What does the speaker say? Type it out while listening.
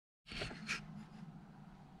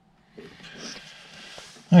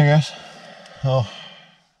Hi guys. Well,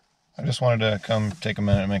 I just wanted to come take a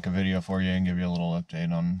minute and make a video for you and give you a little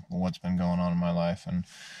update on what's been going on in my life and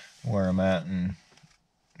where I'm at. And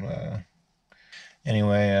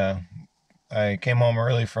anyway, I came home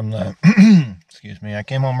early from the excuse me. I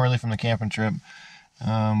came home early from the camping trip.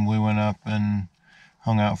 We went up and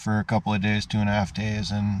hung out for a couple of days, 2.5 days,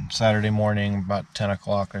 and Saturday morning about 10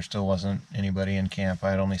 o'clock there still wasn't anybody in camp. I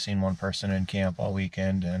had only seen one person in camp all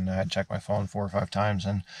weekend, and I had checked my phone 4 or 5 times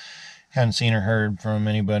and hadn't seen or heard from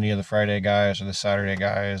anybody of the Friday guys or the Saturday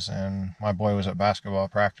guys. And my boy was at basketball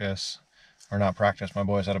practice, or not practice, my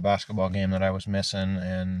boy was at a basketball game that I was missing,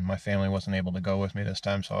 and my family wasn't able to go with me this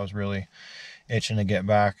time, so I was really itching to get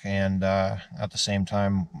back. And at the same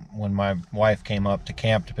time, when my wife came up to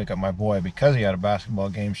camp to pick up my boy because he had a basketball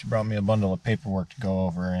game, she brought me a bundle of paperwork to go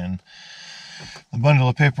over, and the bundle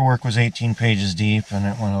of paperwork was 18 pages deep, and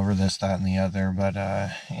it went over this, that, and the other. But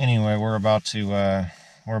anyway, we're about to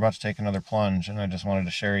take another plunge, and I just wanted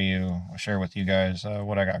to share with you guys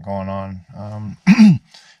what I got going on.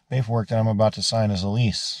 Paperwork that I'm about to sign is a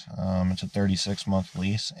lease. It's a 36-month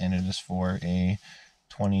lease, and it is for a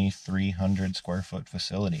 2,300 square foot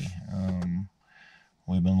facility.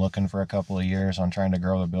 We've been looking for a couple of years on trying to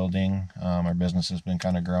grow the building. Our business has been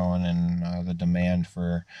kind of growing, and the demand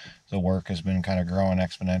for the work has been kind of growing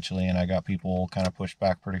exponentially, and I got people kind of pushed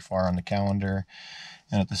back pretty far on the calendar.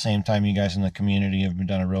 And at the same time, you guys in the community have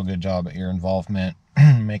done a real good job at your involvement,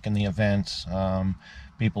 making the events.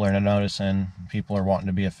 People are noticing, people are wanting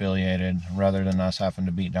to be affiliated rather than us having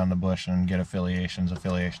to beat down the bush and get affiliations.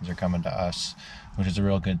 Affiliations are coming to us, which is a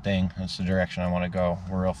real good thing. That's the direction I want to go.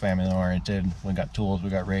 We're real family oriented. We got tools,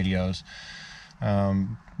 we got radios.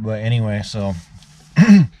 But anyway, so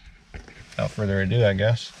without further ado, I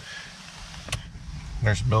guess,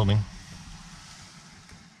 there's the building.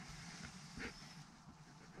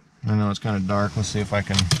 I know it's kind of dark. Let's see if I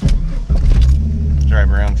can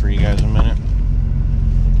drive around for you guys in a minute.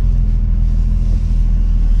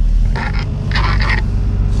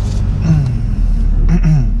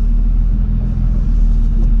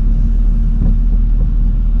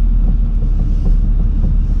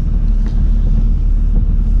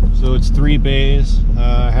 So it's 3 bays.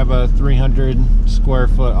 I have a 300 square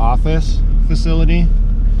foot office facility.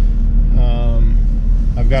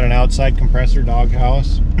 I've got an outside compressor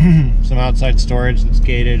doghouse, some outside storage that's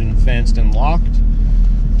gated and fenced and locked.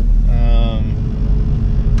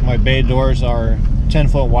 My bay doors are 10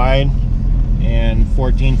 foot wide and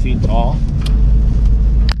 14 feet tall.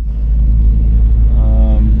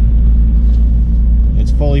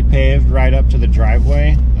 It's fully paved right up to the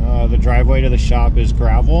driveway. The driveway to the shop is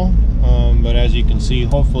gravel, but as you can see,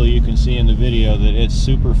 hopefully you can see in the video, that it's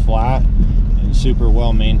super flat and super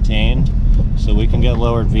well maintained. So we can get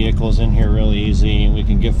lowered vehicles in here really easy. We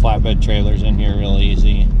can get flatbed trailers in here really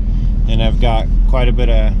easy. And I've got quite a bit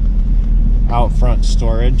of out front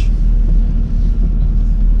storage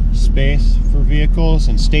space for vehicles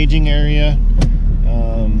and staging area.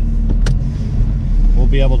 We'll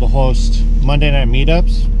be able to host Monday night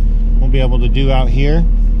meetups. We'll be able to do out here,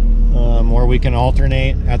 or we can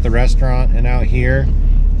alternate at the restaurant and out here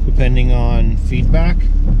depending on feedback.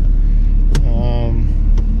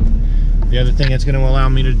 The other thing it's going to allow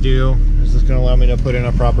me to do is it's going to allow me to put in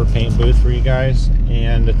a proper paint booth for you guys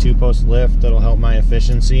and a 2-post lift that'll help my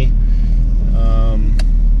efficiency.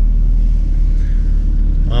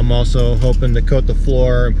 I'm also hoping to coat the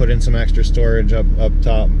floor and put in some extra storage up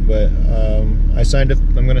top. But I'm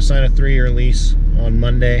going to sign a 3-year lease on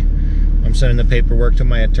Monday. I'm sending the paperwork to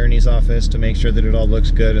my attorney's office to make sure that it all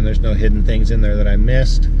looks good and there's no hidden things in there that I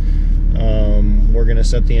missed. We're going to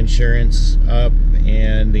set the insurance up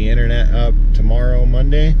and the internet up tomorrow,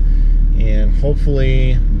 Monday, and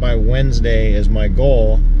hopefully by Wednesday is my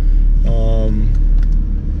goal.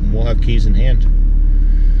 We'll have keys in hand.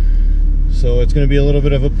 So it's going to be a little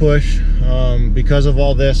bit of a push. Because of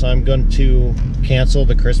all this, I'm going to cancel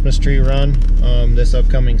the Christmas tree run this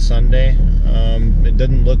upcoming Sunday. It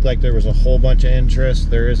didn't look like there was a whole bunch of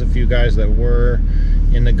interest. There is a few guys that were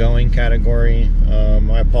in the going category.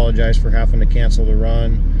 I apologize for having to cancel the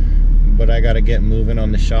run, but I got to get moving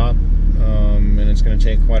on the shop, and it's going to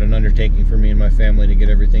take quite an undertaking for me and my family to get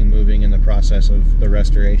everything moving in the process of the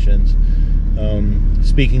restorations.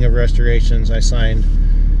 Speaking of restorations, I signed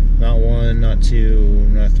not 1, not 2,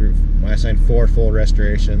 not 3. I signed 4 full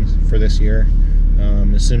restorations for this year.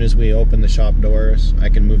 As soon as we open the shop doors, I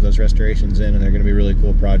can move those restorations in, and they're going to be really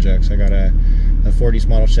cool projects. I got a 40s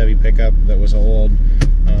model Chevy pickup that was an old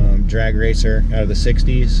drag racer out of the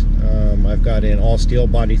 60s. I've got an all steel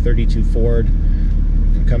body 32 Ford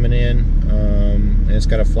coming in, and it's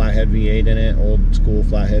got a flathead V8 in it, old school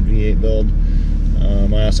flathead V8 build.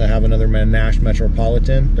 I also have another Nash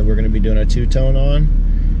Metropolitan that we're going to be doing a two-tone on,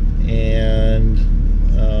 and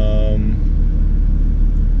oh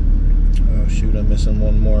shoot, I'm missing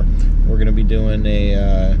one more. We're going to be doing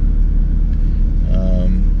a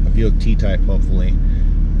Buick T-Type, hopefully.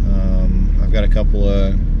 I've got a couple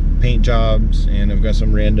of paint jobs, and I've got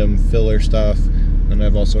some random filler stuff, and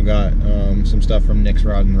I've also got some stuff from Nick's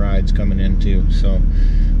Rod and Rides coming in too. So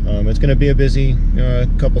it's going to be a busy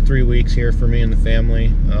couple 3 weeks here for me and the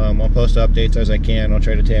family. I'll post updates as I can. I'll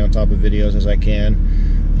try to stay on top of videos as I can.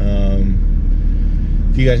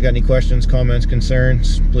 If you guys got any questions, comments,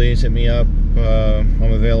 concerns, please hit me up.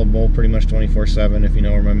 I'm available pretty much 24/7. If you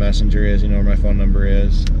know where my messenger is, you know where my phone number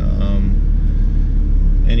is.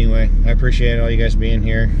 Anyway, I appreciate all you guys being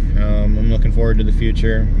here. I'm looking forward to the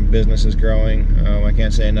future. Business is growing. I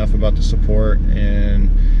can't say enough about the support and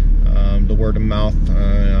the word of mouth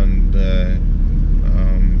on the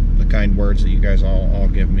kind words that you guys all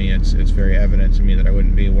give me. It's very evident to me that I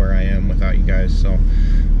wouldn't be where I am without you guys. So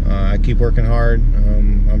I keep working hard.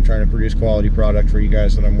 I'm trying to produce quality product for you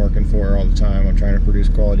guys that I'm working for all the time. I'm trying to produce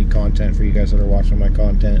quality content for you guys that are watching my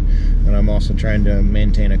content, and I'm also trying to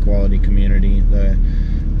maintain a quality community. The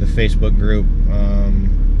Facebook group,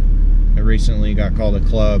 it recently got called a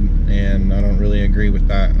club, and I don't really agree with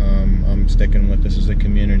that. I'm sticking with this as a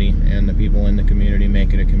community, and the people in the community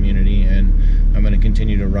make it a community, and I'm going to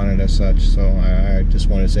continue to run it as such. So I just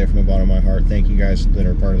want to say from the bottom of my heart, thank you guys that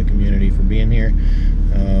are part of the community for being here.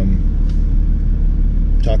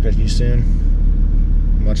 Talk to you soon.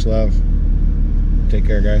 Much love. Take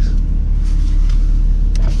care, guys.